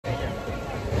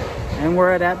And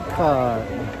we're at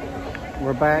Epcot.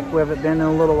 We're back. We haven't been in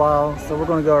a little while. So we're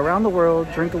going to go around the world,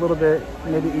 drink a little bit,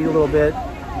 maybe eat a little bit,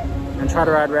 and try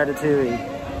to ride Ratatouille.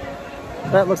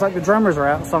 But it looks like the drummers are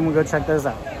out, so I'm going to go check those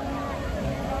out.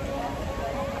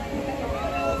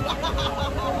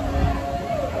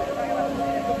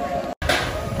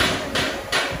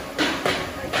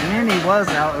 Minnie was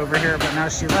out over here, but now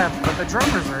she left. But the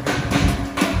drummers are here.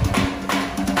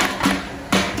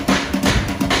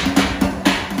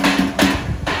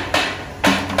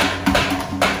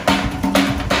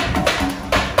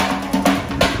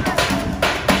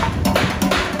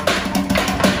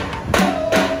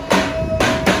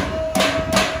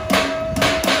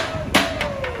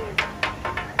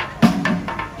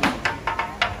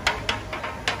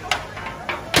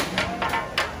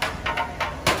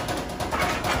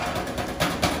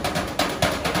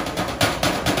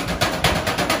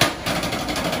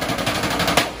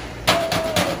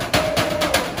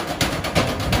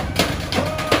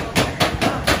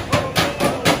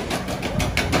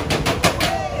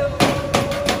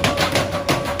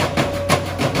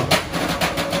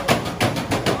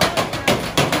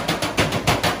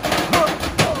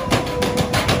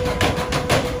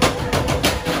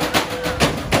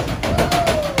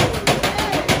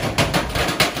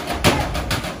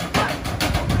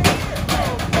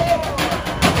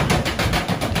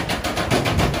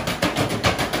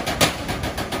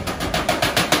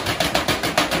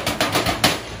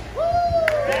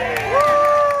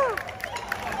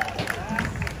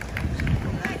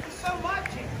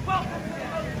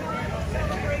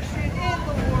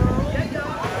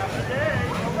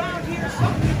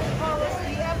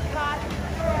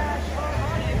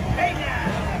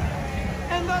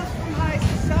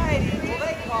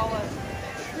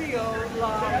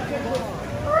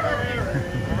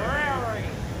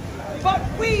 But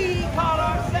we call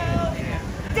ourselves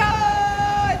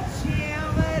Dutch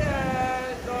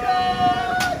Amateurs.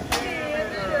 Dutch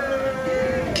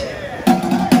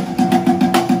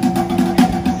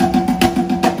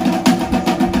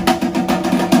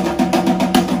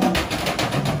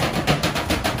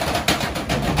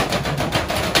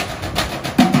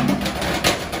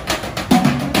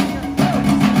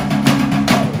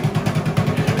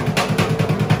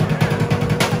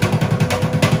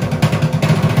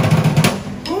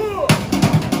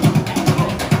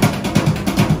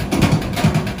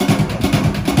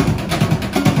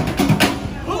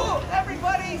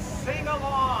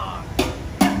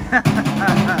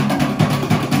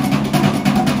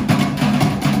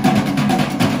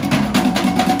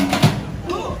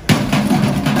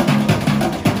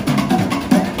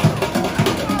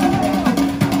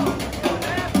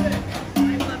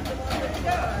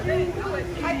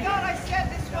I thought I said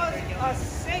this was a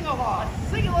sing-along.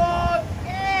 Sing-along?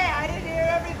 Yeah, I didn't hear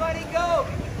everybody go.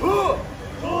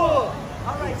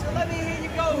 All right, so let me hear you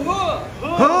go.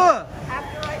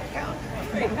 After I count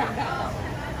three.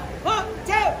 1,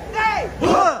 2, 3.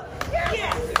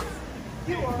 Yes.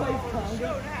 You are on the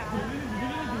show now.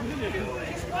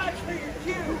 Just watch for your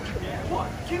cue. 1,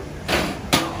 2, 3.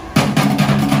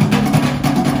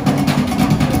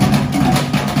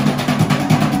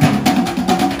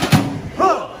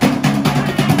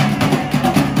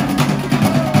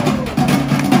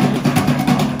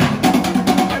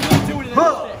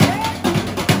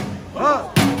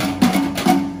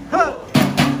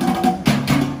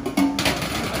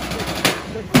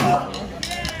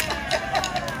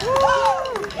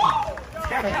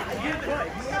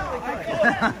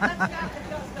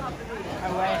 I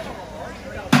wish.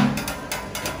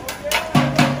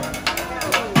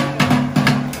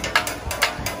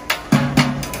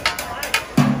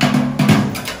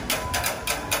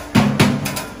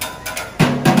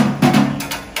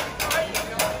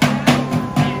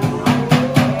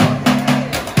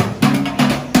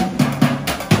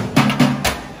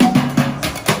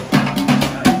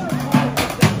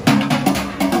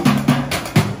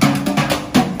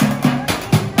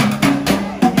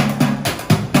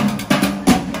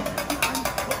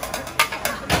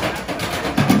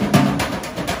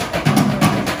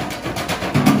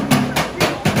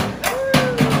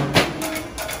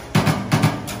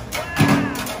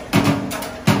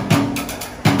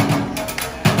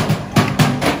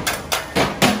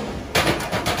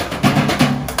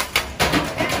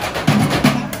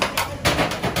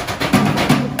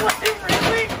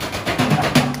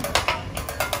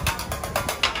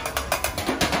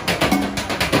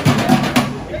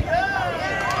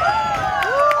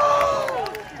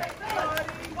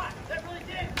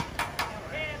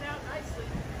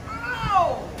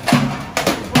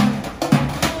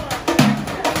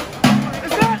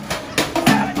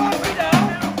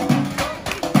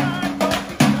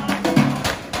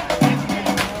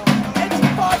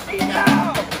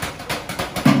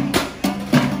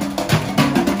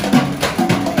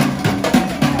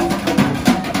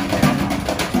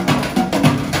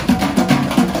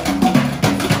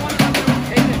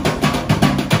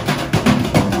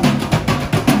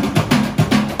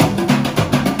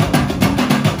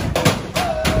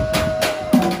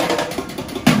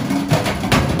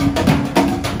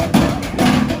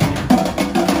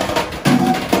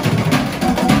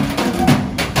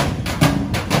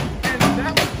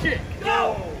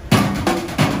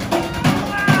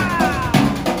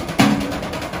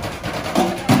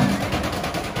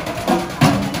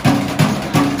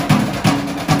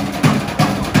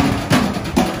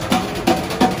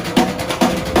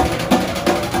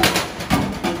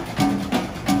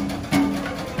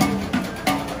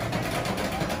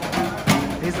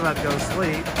 go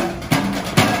sleep.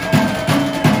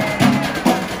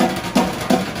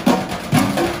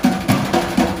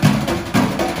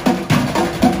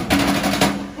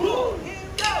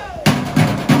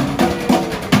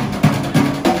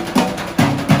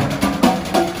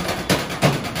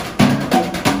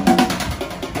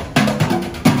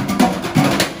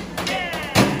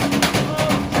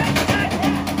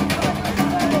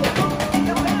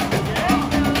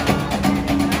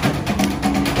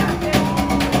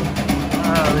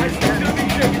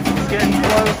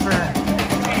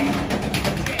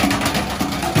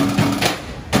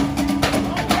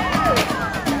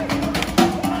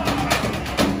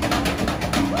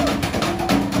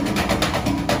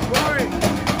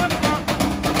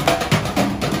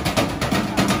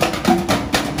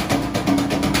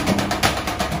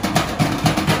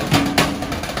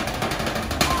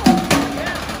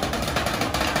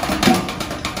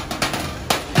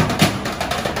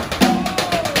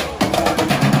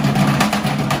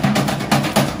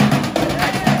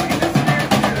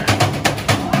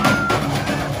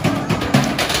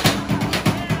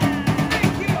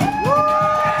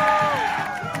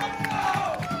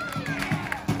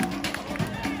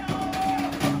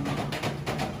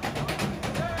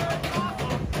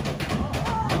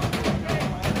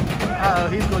 Uh-oh,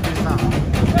 he's going to do something.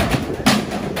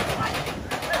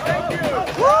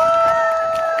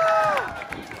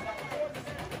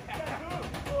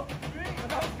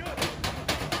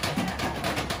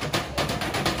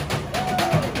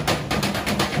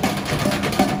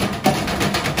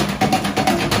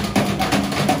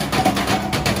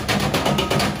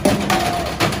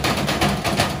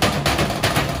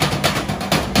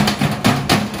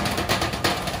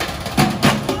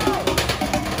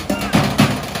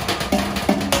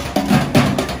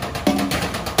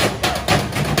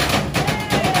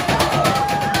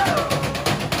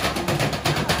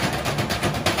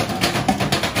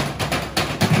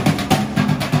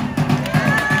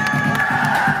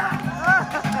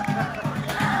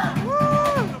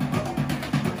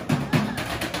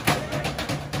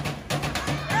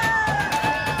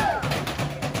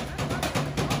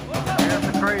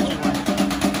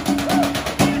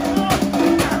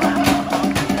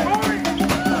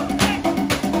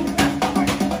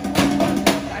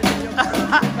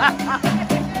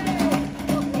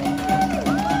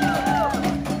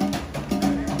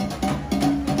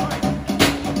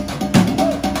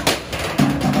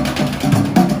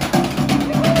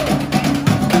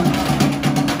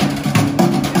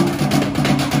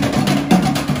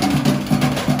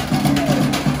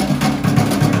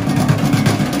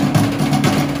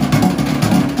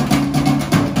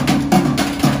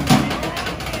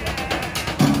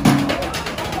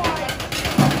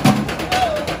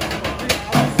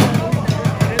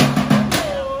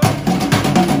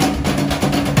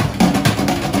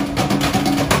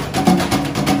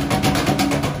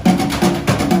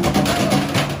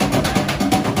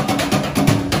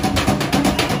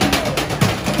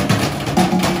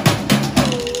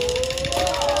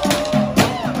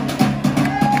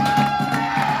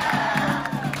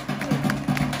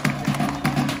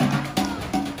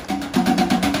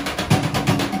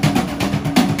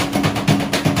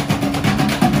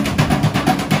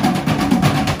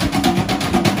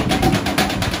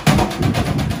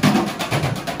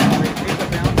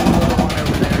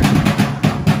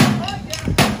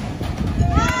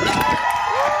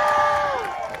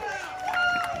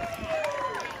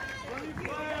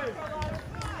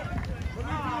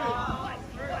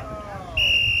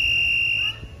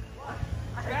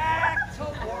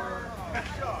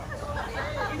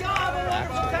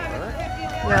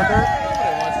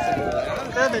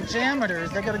 Yeah, they're the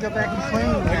janitors. They gotta go back and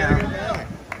clean now.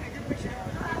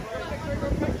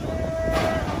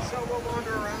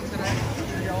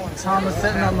 Tom is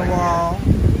sitting on the wall.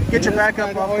 Get your back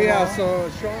up off the wall. So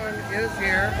Sean is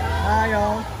here. Hi,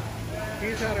 y'all.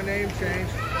 He's had a name change.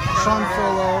 Sean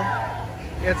Solo.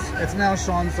 It's now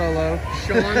Sean Solo.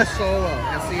 Sean Solo.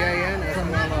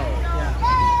 S-E-A-N-S-O-L-O. Yeah.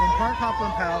 From Park Hopper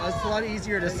and Pal, it's a lot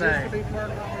easier to say.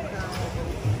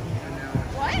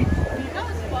 What? That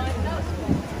was fun. That was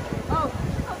fun. Oh,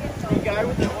 okay. The guy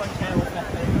with that one channel with that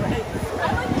thing, right?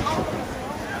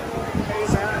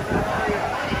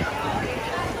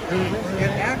 It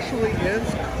actually is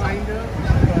kind of,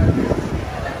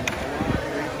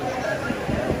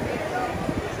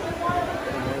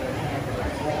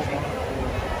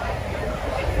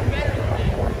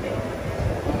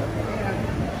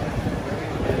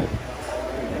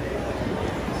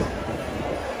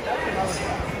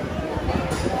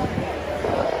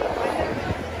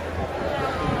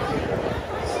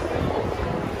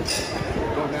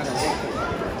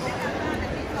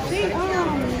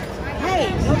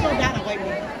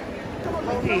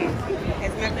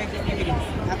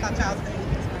 thought y'all was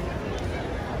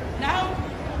No.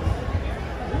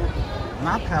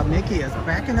 My pal Mickey is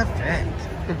back in effect.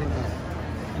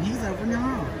 And he's over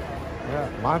now. Yeah,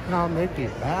 my pal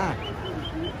Mickey's back.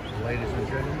 Ladies and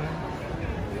gentlemen,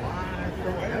 live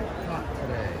from Epcot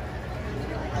today.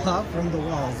 Up from the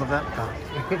walls of Epcot.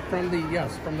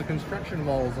 from the construction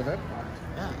walls of Epcot.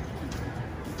 Yeah.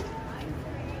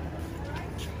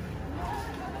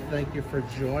 Thank you for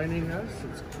joining us.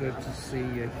 It's good to see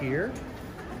you here.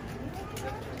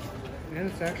 And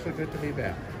it's actually good to be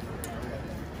back.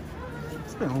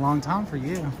 It's been a long time for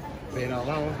you. Been a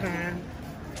long time.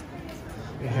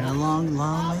 It Been a has. long,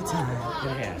 long time.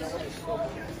 It has. Oh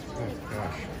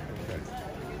gosh. Okay.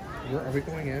 Where are we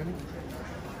going in?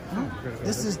 Oh, We're gonna go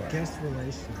this is way. guest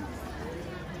relations.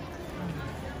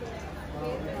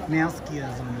 Meowski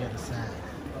is on the other side.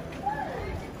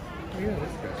 Yeah,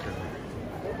 this guy's here.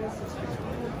 What was this?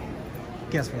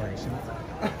 Guest relations.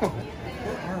 Oh,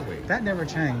 where are we? That never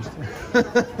changed.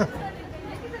 That's the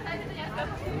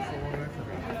one I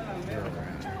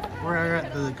forgot. Where We're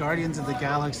at the Guardians of the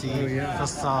Galaxy Oh, yeah.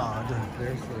 facade.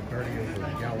 there's the Guardians of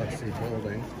the Galaxy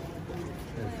building.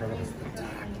 In front of us, the top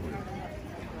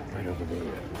one. Right over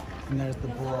there. And there's the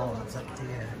ball that's up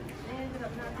there.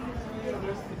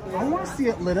 I want to see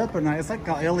it lit up at night. It's like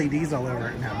got LEDs all over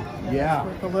it now. Yeah.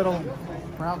 With the little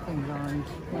brown things on.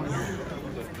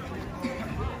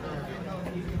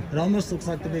 It almost looks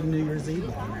like the big New Year's Eve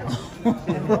ball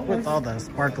now. With all the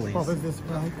sparklies. What was this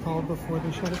ride called before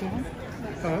they shut it down?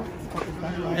 Huh?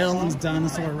 Ellen's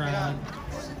dinosaur ride.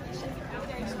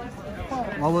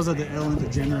 What was it? The Ellen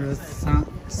DeGeneres?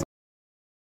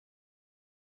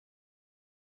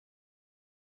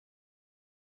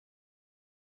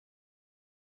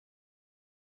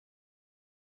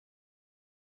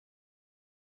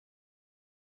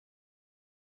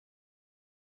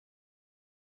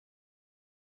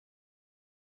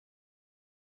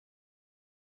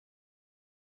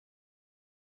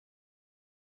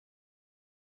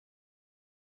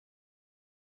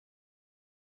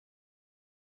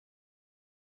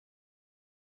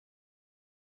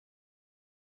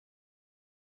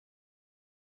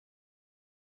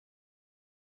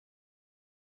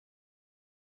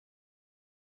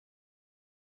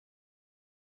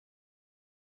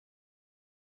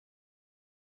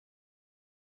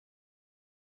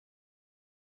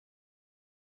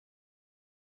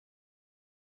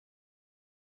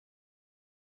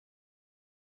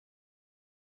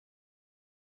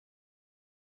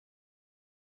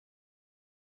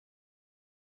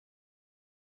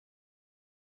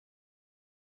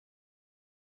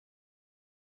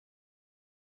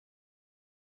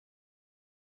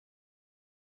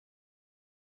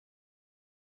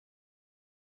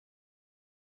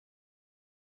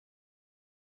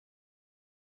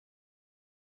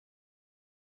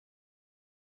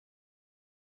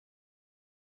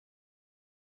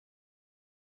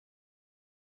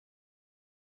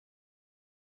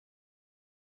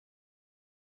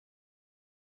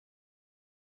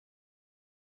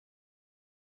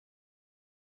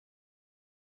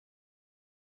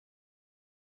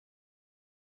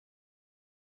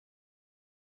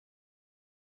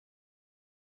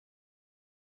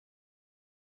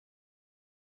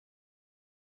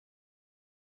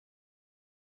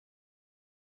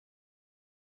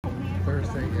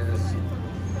 Thursday is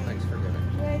Thanksgiving.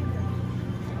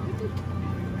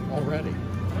 Already.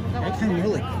 It came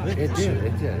really quick. It did.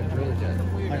 It did. It really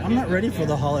did. Like, I'm not ready for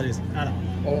the holidays at all.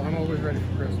 Oh, I'm always ready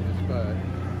for Christmas, but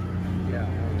yeah,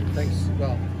 thanks.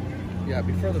 Well, yeah,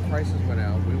 before the prices went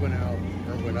up, we went out,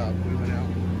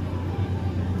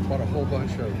 bought a whole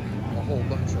bunch of,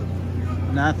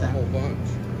 Nothing. a whole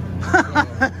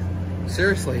bunch.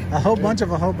 Seriously. A whole bunch,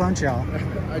 y'all.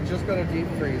 I just got a deep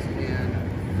freeze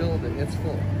and filled it. It's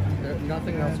full.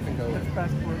 Nothing else can go in.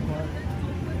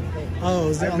 Oh,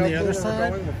 is I it have on no the clue other where we're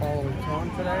side? going. We're following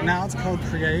Tom today. Now it's called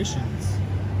Creations.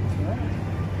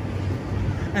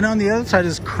 And on the other side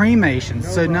is Cremations.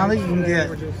 So now that you can Today get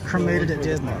we're just cremated going at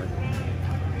through the Disney. park.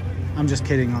 I'm just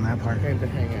kidding on that part. Came to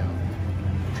hang out.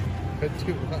 But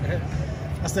too much.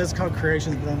 I said it's called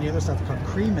Creations, but on the other side it's called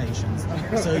Cremations.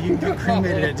 So you can get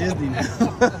cremated at Disney now.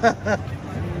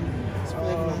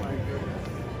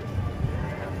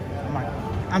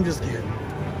 I'm just kidding.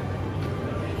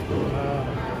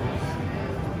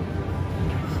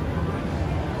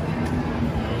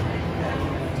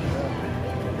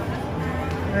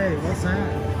 Hey, what's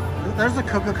that? There's a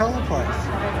Coca-Cola place.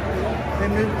 They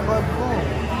moved Club Full.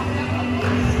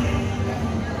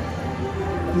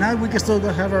 Now we can still go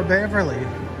have our Beverly.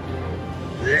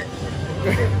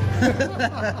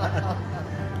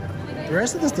 The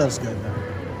rest of the stuff's good though.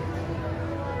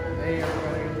 Hey,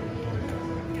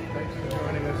 everybody.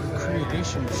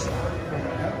 Patience.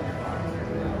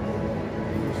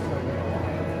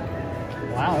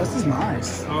 Wow, this is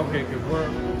nice. Okay, good.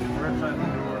 We're inside the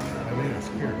door. I mean, it's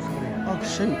scared. Oh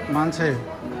shoot, mine too.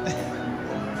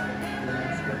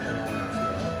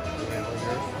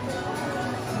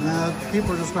 No,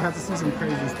 people are just gonna have to see some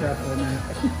crazy stuff in there.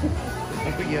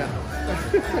 Yeah.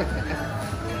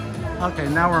 Okay,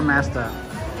 now we're masked up.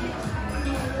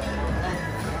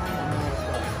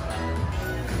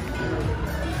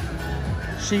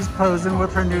 She's posing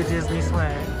with her new Disney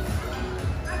swag.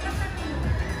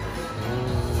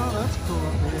 Oh, that's cool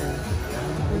up here.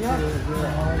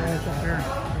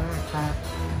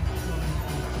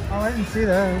 Oh, I didn't see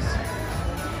those.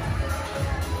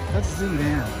 Let's zoom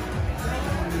in.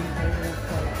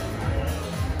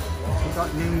 We got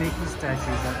new Mickey statues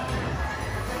up there.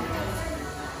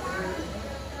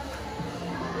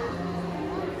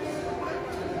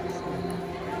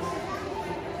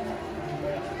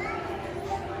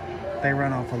 They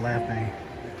run off of laughing.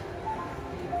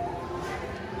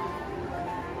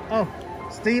 Oh,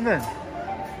 Steven.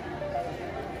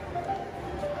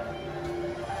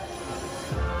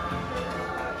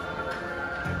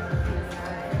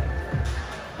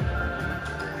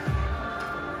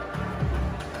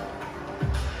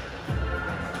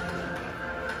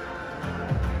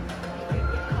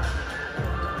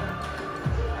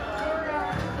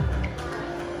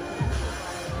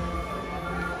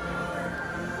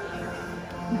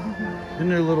 The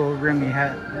new little Remy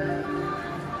hat.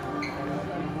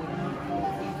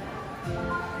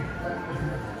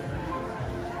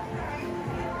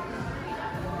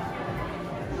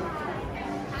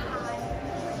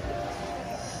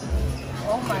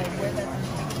 Oh my goodness.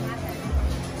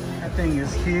 That thing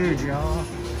is huge, y'all.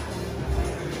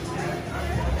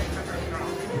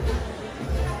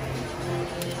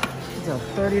 It's a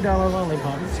 $30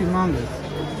 lollipop. It's humongous.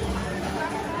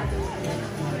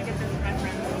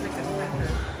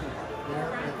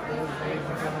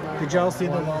 Did y'all see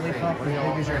the lollipop as big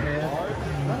as your head?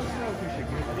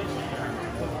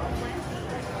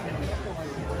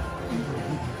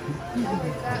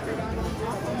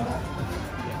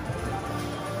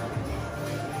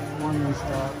 One new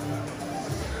stop.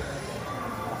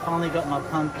 I finally got my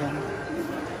pumpkin.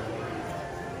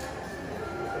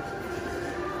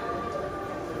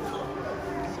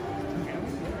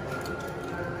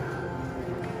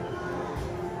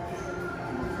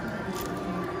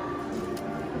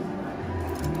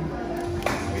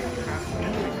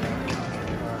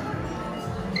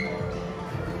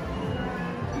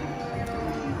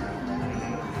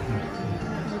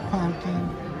 Pumpkin.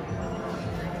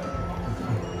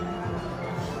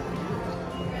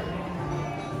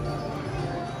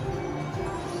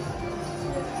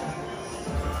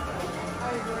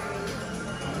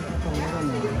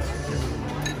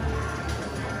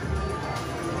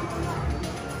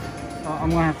 I'm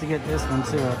gonna have to get this one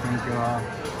too, I think, y'all.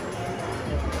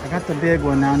 I got the big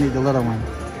one, now I need the little one.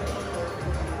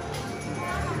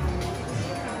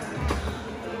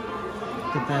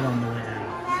 Get that on the way out.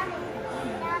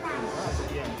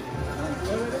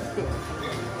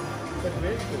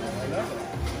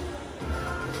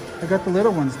 I got the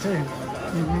little ones too.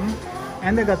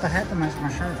 And they got the hat that matches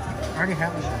my shirt. I already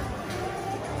have the shirt.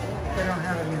 They don't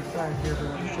have it inside here, but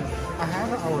I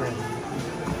have it already.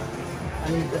 I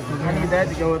need that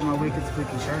to go with my Wicked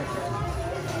Spooky shirt.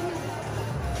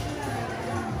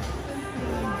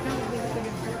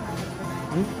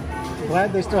 I'm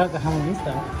glad they still have the Halloween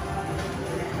stuff.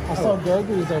 I saw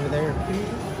Grogu's over there.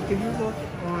 Can you look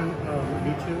on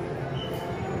YouTube?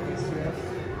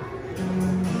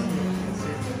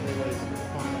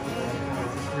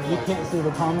 You can't see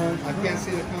the comments? I can't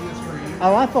see the comments for you.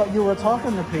 Oh, I thought you were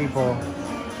talking to people.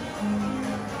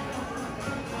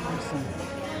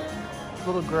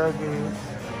 Little Grogu,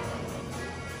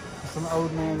 some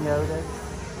old man Yoda,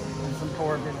 and some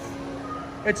porgers.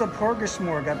 It's a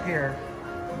porgasmorg up here.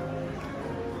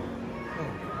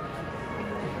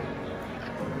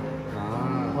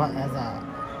 What is that?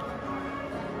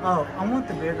 Oh, I want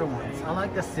the bigger ones. I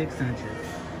like the 6 inches.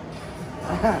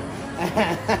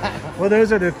 Well,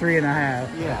 those are the 3.5.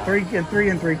 Yeah. 3 and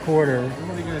 3 3/4.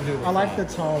 What are you gonna do with I like the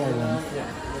taller ones. Yeah.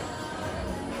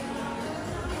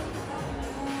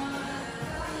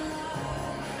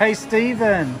 Hey,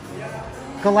 Steven.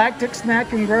 Galactic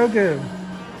Snack and Grogu.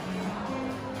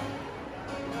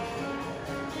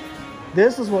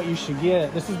 This is what you should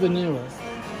get. This is the newest.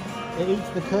 It eats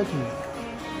the cookies.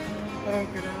 Check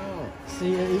it out.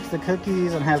 See, it eats the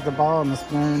cookies and has the ball and the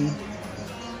spoon.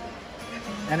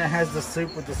 And it has the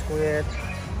soup with the squid.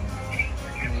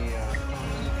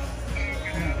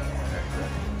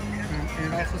 And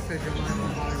it also also said you're live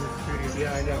from Hollywood Studios.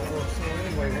 Yeah, I know. Well, so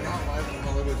anyway, we're not live from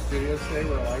Hollywood Studios today.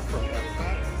 We're live from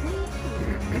Epcot.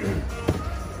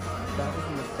 That was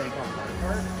a mistake on my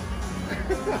part.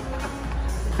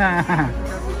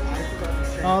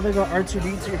 Oh, they got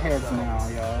R2D2 heads now,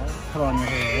 y'all. Put on your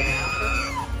head.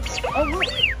 Oh, look.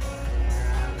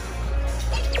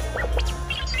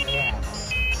 Yeah.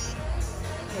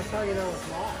 That's how you know it's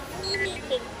live.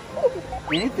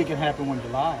 Anything can happen when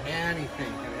you're live. Anything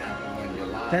can happen when you're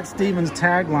live. That's Steven's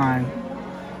tagline.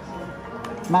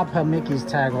 My Pub Mickey's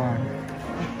tagline.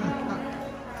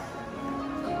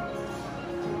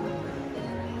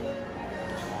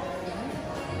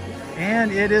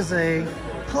 And it is a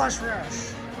plush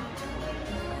rush.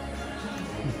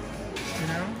 You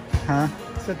know? Huh?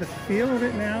 So the feel of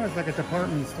it now is like a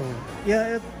department store.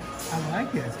 Yeah, I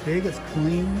like it. It's big, it's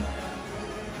clean.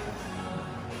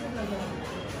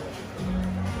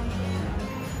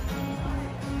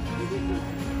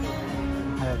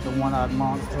 I have the one-eyed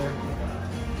monster.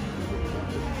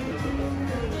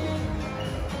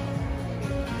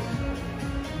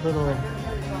 Little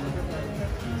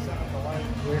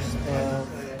wristband.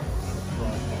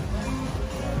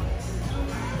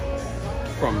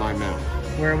 From my mouth.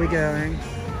 Where are we going?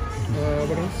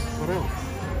 What else? What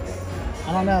else?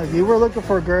 I don't know. You were looking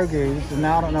for Grogu's, and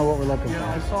now I don't know what we're looking Yeah,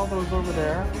 I for. saw those over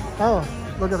there. Oh,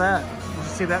 look at that. Did you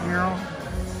see that mural?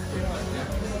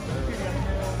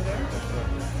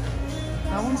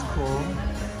 That one's cool.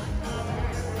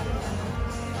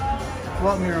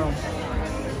 What mural?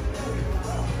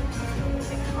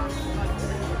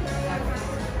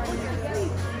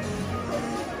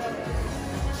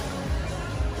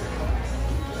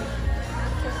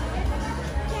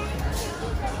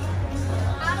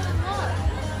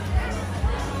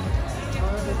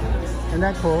 Isn't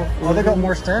that cool? Oh, they got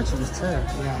more statues too.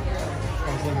 Yeah.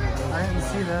 I was looking at those. I didn't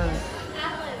see those.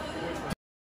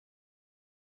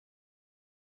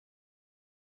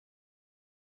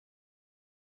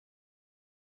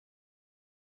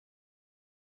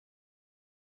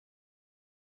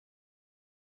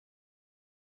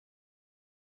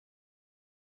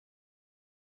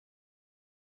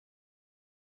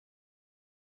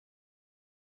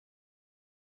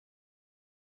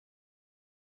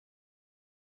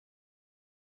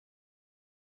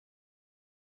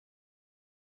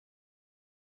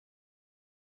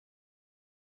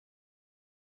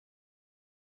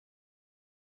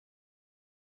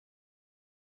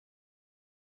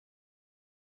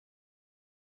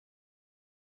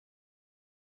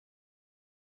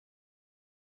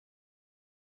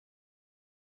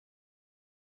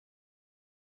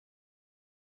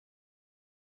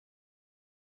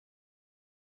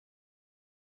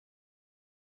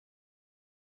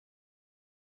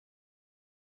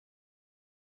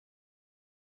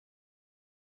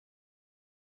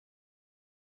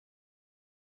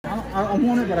 I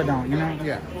want it, but I don't, you know?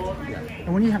 Yeah. Yeah.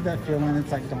 And when you have that feeling,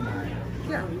 it's like, don't buy it.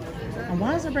 Yeah. And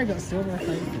why is everybody got silver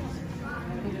faces?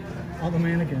 All the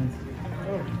mannequins.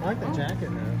 I like that jacket,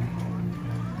 though.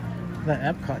 The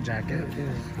Epcot jacket. It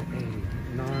is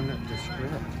a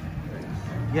nondescript.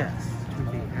 Yes. It can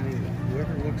be anyone.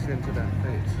 Whoever looks into that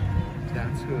face,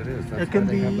 that's who it is. That's It can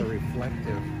why they have be- the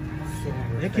reflective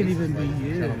silver It could faces, even be ladies and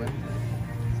you. gentlemen.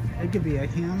 It could be a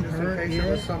him, Just in her, case it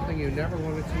was it. something you never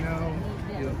wanted to know,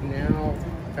 you have now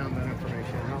found that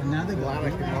information out. Now they glad got I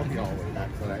it. can help you all with that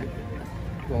today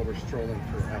while we're strolling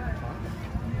through Epcot.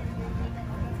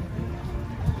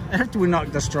 After we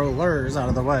knock the strollers out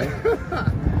of the way.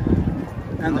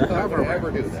 And Not the that I would hover.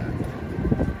 ever do that.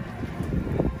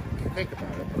 Think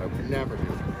about it, but I would never do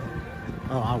that.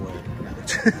 Oh, I would.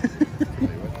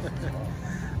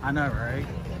 I know, right?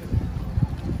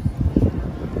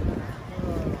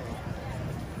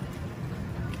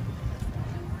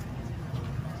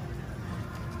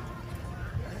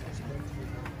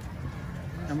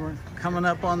 And we're coming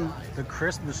up on the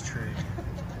Christmas tree.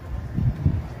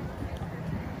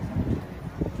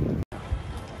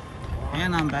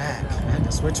 And I'm back. I had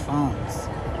to switch phones.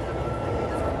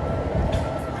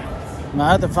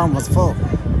 My other phone was full.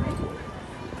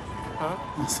 Huh?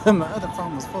 I said my other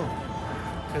phone was full.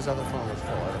 His other phone was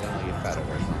full. Evidently you fed it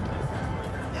or something.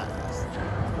 Yes.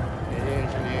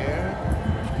 Engineer.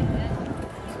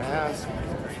 Fast.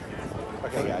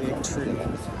 Okay, yeah, Big tree.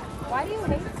 Why do you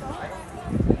hate it so much?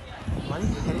 Why do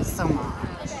you hate it so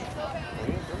much?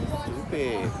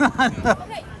 Stupid.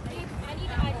 Okay, I need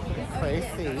to hide it. Crazy,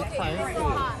 crazy.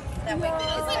 That way.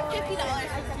 It's like $50.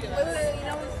 You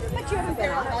know, but you haven't been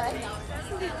on it, right?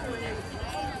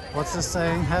 What's the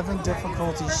saying? Having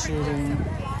difficulty shooting.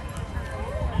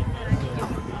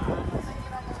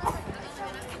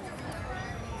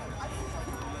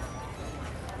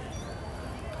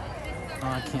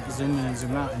 can't zoom in and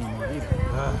zoom out anymore either.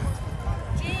 Ugh.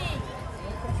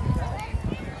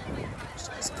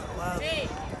 Just go up.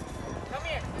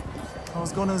 I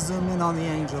was going to zoom in on the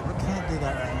angel, but can't do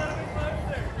that right now.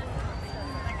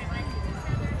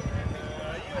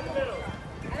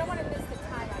 I don't want to miss the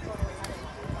time I go to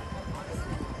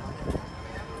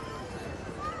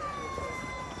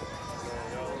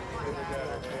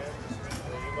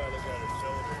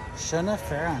Shona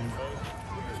Farron.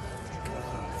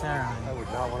 Farron. I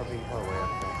would not want to be her way.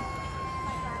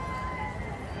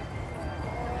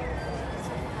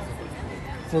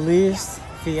 Feliz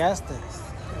Fiestas.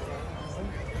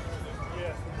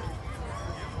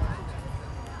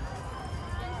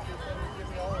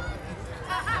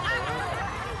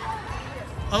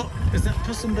 Oh, is that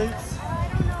Puss in Boots?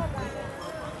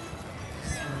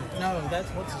 No, that's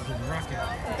what's his name, Rocket.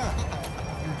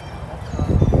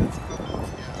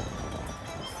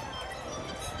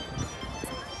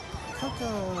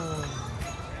 Coco.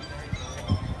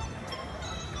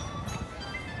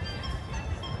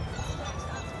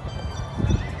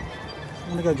 I'm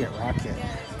gonna go get Rocket.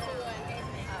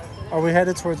 Are we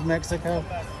headed towards Mexico?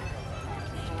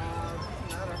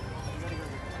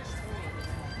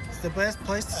 It's the best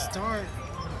place to start.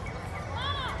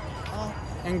 Oh,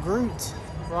 and Groot.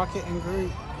 Rocket and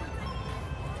Groot.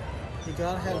 You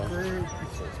gotta have Groot.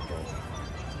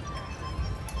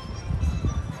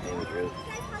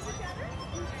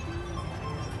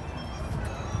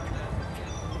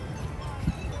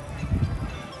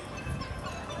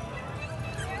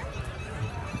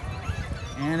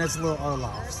 And it's little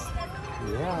Olaf's.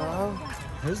 Yeah.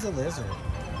 Who's the lizard?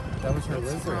 That was her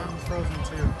lizard. From Frozen 2.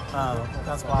 Oh,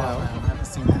 that's Wild Man. I haven't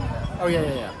seen that yet. Oh,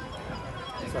 yeah.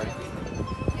 Sorry.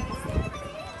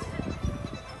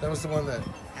 That was the one that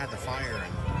had the fire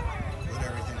and lit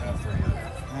everything up for you.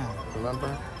 Yeah.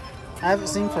 Remember? I haven't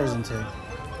seen Frozen 2.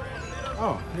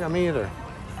 Oh, yeah, me either.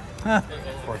 Huh.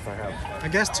 Of course I have. I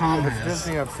guess Tom If it's has.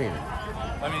 Disney, I've seen it.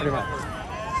 Pretty much.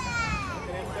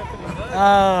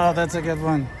 Oh, that's a good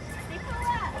one.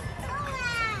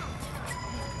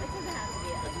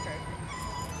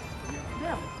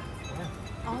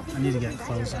 I need to get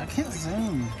closer. I can't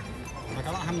zoom. Like,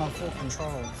 I don't have my full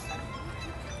controls.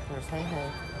 There's hey,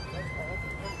 hey.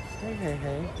 Hey, hey,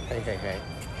 hey. Hey, hey, hey.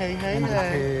 Hey, hey, And a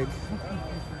hey. pig.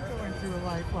 Going through a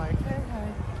life like, hey,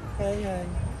 hey. Hey, hey.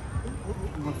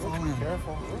 I'm falling.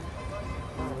 Careful.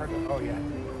 Oh, yeah.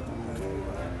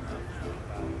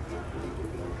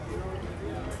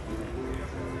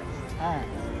 Alright.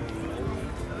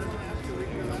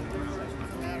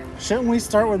 Shouldn't we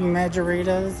start with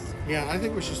margaritas? Yeah, I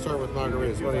think we should start with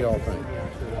margaritas. What do y'all think?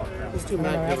 Let's do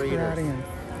margaritas.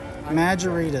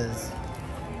 Margaritas.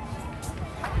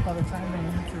 By the time they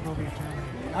enter, they'll be Italian.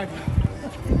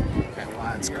 Okay,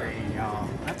 wide screen, y'all.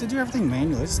 I have to do everything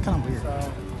manually. It's kind of weird.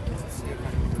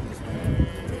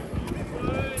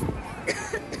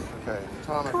 Okay,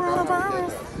 Tom, I forgot how to get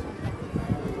this.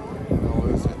 I'll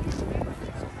lose it.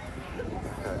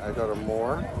 Okay, I go to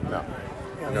more. No.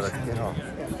 I gotta get off.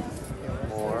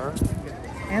 More.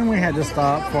 And we had to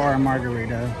stop for our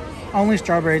margarita. Only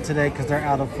strawberry today because they're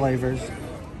out of flavors.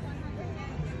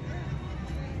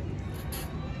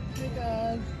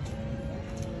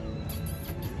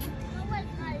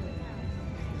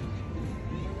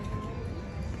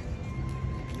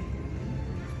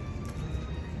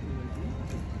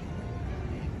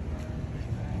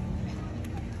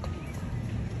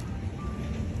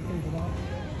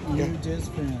 You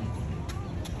just been.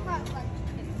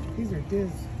 These are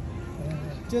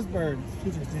Just birds.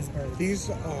 These are Disbirds. These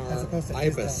As are opposed to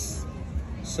ibis.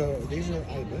 So these are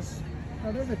ibis.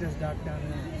 Oh, there's a Diz duck down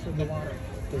there in the water.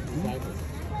 They're ibis.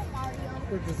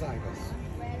 They're just ibis.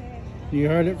 You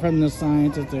heard it from the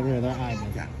scientists over here. They're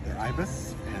ibis. Yeah, they're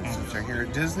ibis. And since they're here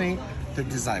at Disney, they're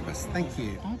just ibis. Thank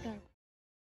you. Okay.